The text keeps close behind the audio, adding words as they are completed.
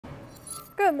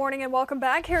Good morning and welcome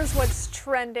back. Here's what's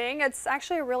trending. It's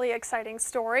actually a really exciting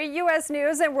story. U.S.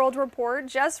 News and World Report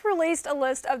just released a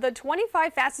list of the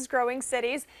 25 fastest growing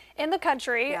cities in the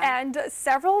country, and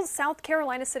several South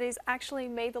Carolina cities actually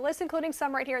made the list, including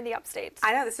some right here in the upstate.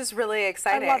 I know, this is really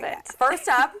exciting. I love it. First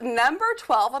up, number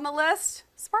 12 on the list,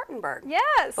 Spartanburg.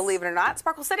 Yes. Believe it or not,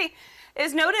 Sparkle City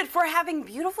is noted for having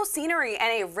beautiful scenery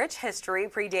and a rich history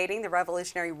predating the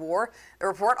Revolutionary War. The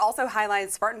report also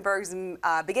highlights Spartanburg's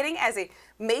beginning as a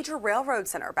major railroad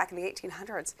center back in the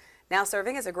 1800s, now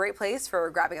serving as a great place for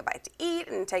grabbing a bite to eat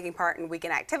and taking part in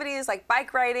weekend activities like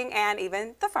bike riding and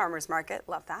even the farmers market.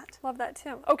 Love that. Love that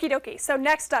too. Okie dokie. So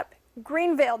next up,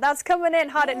 Greenville. That's coming in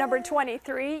hot at number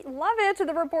 23. Love it.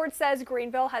 The report says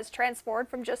Greenville has transformed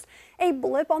from just a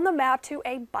blip on the map to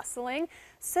a bustling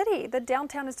city. The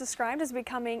downtown is described as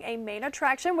becoming a main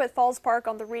attraction with Falls Park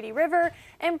on the Reedy River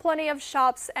and plenty of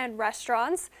shops and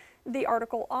restaurants. The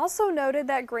article also noted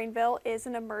that Greenville is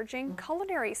an emerging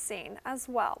culinary scene as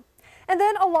well. And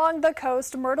then along the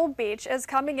coast, Myrtle Beach is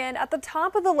coming in at the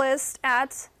top of the list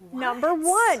at number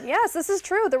 1. Yes, this is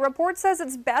true. The report says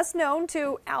it's best known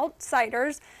to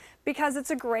outsiders because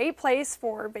it's a great place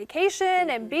for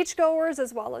vacation and beachgoers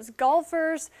as well as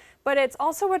golfers, but it's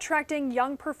also attracting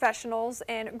young professionals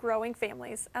and growing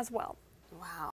families as well. Wow.